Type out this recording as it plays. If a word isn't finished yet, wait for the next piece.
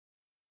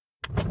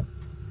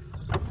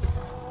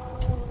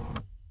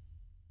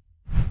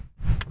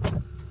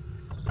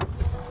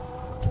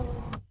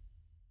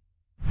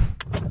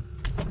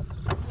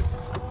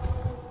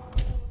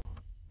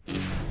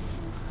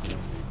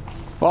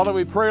Father,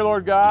 we pray,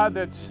 Lord God,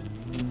 that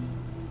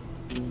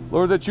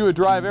you would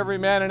drive every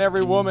man and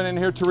every woman in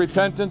here to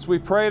repentance. We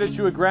pray that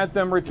you would grant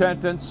them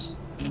repentance.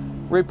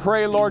 We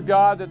pray, Lord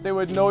God, that they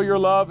would know your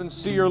love and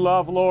see your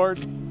love,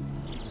 Lord.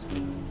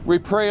 We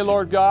pray,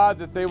 Lord God,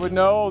 that they would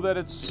know that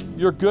it's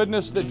your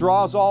goodness that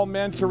draws all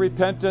men to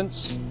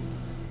repentance.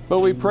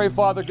 But we pray,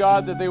 Father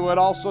God, that they would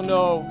also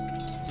know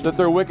that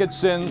their wicked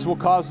sins will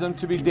cause them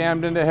to be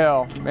damned into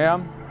hell.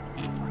 Ma'am,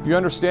 you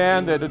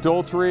understand that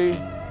adultery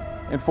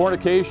and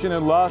fornication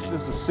and lust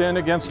is a sin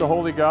against a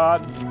holy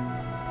God?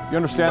 You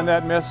understand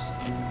that, miss?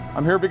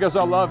 I'm here because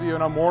I love you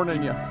and I'm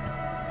warning you.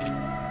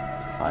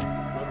 Hi.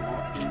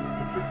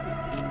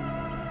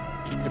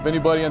 If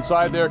anybody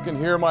inside there can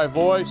hear my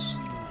voice,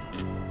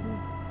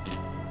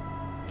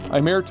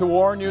 I'm here to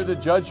warn you that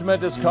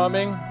judgment is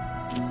coming.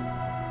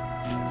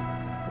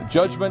 The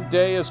judgment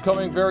day is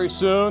coming very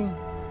soon.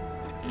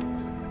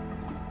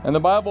 And the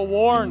Bible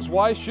warns,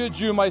 why should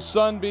you, my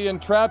son, be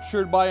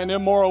enraptured by an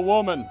immoral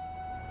woman,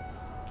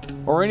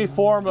 or any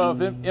form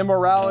of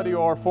immorality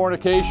or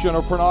fornication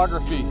or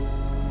pornography,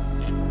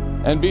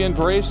 and be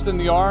embraced in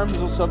the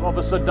arms of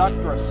a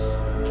seductress?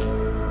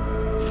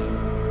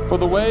 For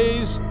the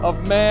ways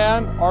of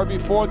man are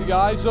before the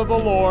eyes of the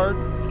Lord,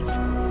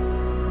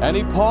 and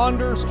he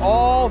ponders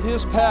all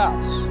his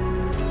paths.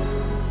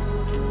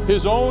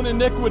 His own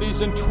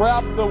iniquities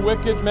entrap the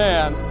wicked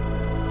man,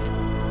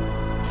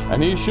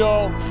 and he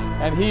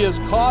is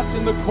caught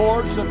in the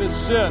cords of his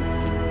sin.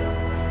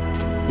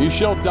 He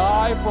shall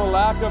die for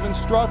lack of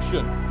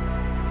instruction,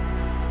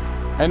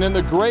 and in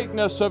the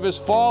greatness of his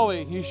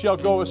folly he shall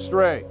go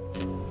astray.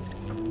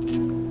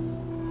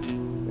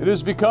 It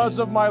is because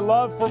of my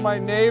love for my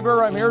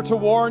neighbor, I'm here to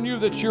warn you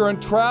that you're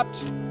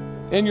entrapped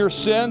in your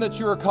sin, that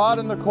you are caught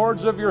in the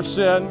cords of your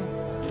sin.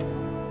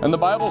 And the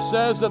Bible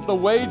says that the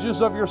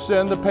wages of your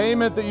sin, the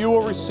payment that you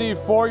will receive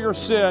for your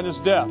sin, is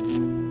death.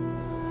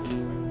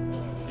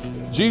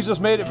 Jesus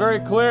made it very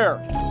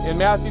clear in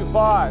Matthew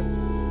 5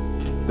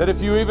 that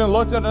if you even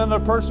looked at another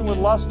person with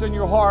lust in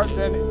your heart,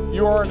 then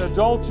you are an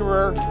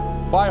adulterer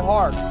by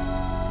heart.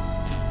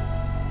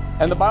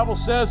 And the Bible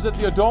says that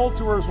the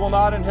adulterers will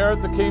not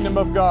inherit the kingdom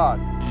of God.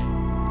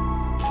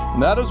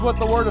 And that is what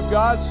the Word of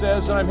God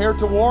says, and I'm here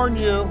to warn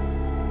you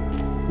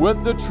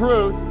with the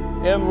truth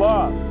in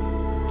love.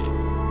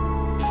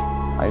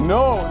 I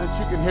know that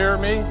you can hear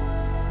me.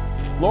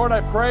 Lord,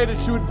 I pray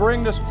that you would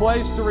bring this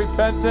place to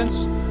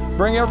repentance.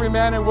 Bring every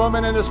man and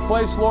woman in this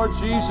place, Lord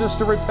Jesus,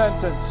 to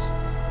repentance.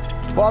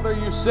 Father,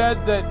 you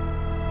said that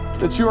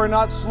you are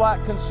not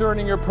slack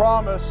concerning your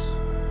promise,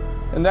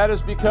 and that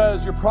is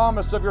because your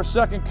promise of your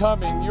second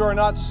coming, you are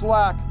not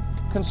slack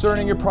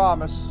concerning your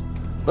promise,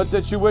 but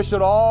that you wish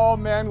that all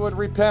men would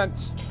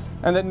repent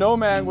and that no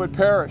man would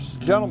perish.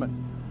 Gentlemen,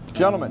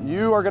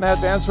 you are going to have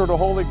to answer to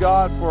holy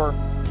God for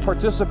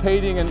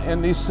participating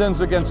in these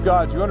sins against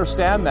God. Do you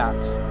understand that?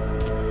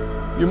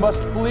 You must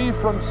flee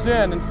from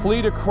sin and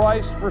flee to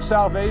Christ for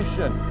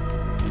salvation.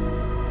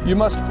 You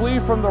must flee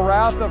from the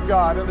wrath of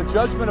God and the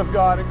judgment of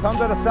God and come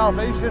to the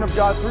salvation of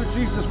God through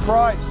Jesus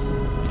Christ.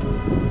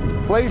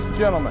 Please,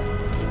 gentlemen.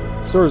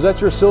 Sir, is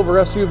that your silver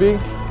SUV?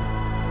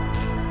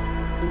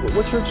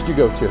 What church do you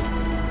go to?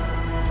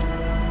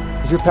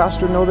 Does your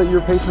pastor know that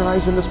you're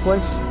patronizing this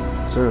place?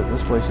 Sir,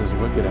 this place is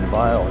wicked and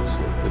vile.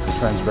 It's a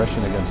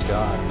transgression against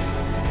God.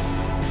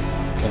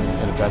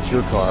 And if that's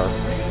your car,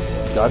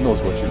 God knows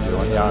what you're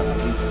doing. Yeah.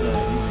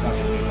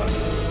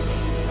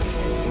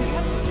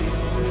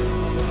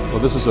 Well,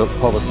 this is a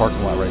public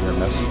parking lot right here,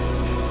 miss.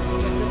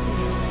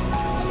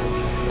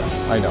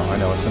 Yeah, I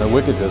know. It's in a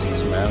wicked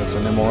business, man. It's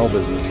an immoral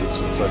business.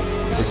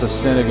 It's a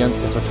sin against,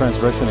 it's a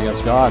transgression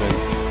against God, and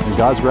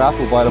God's wrath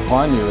will bite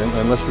upon you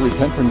unless you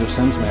repent from your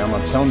sins, ma'am.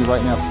 I'm telling you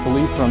right now,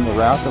 flee from the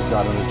wrath of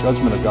God and the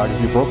judgment of God,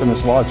 because you've broken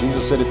this law.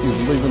 Jesus said if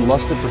you've even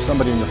lusted for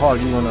somebody in your heart,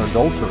 you are an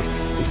adulterer.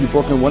 If you've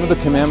broken one of the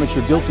commandments,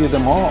 you're guilty of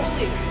them all.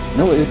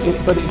 No,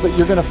 but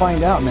you're going to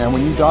find out, man,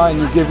 when you die and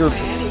you give your...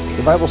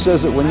 The Bible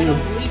says that when you...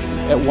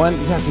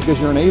 because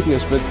you're an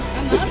atheist, but...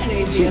 I'm not an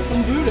atheist,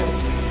 I'm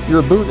Buddhist.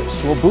 You're a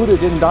Buddhist. Well, Buddha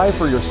didn't die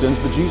for your sins,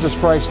 but Jesus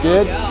Christ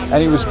did, and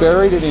he was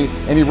buried,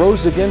 and he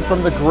rose again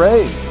from the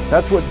grave.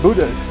 That's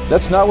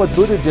not what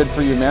Buddha did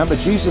for you, man, but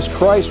Jesus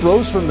Christ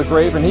rose from the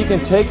grave, and he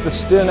can take the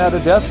sin out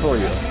of death for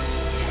you.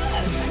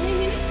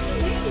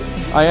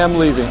 I am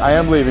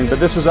leaving, but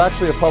this is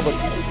actually a public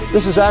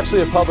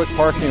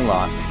parking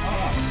lot.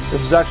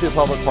 This is actually a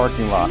public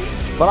parking lot.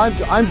 But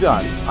I'm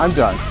done.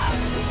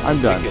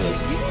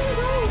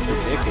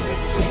 Ridiculous.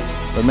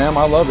 But ma'am,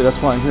 I love you.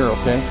 That's why I'm here,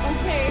 okay?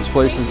 This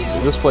place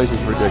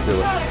is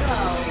ridiculous.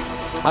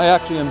 I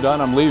actually am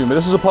done. I'm leaving, but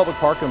this is a public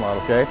parking lot,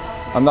 okay?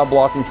 I'm not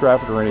blocking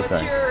traffic or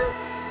anything.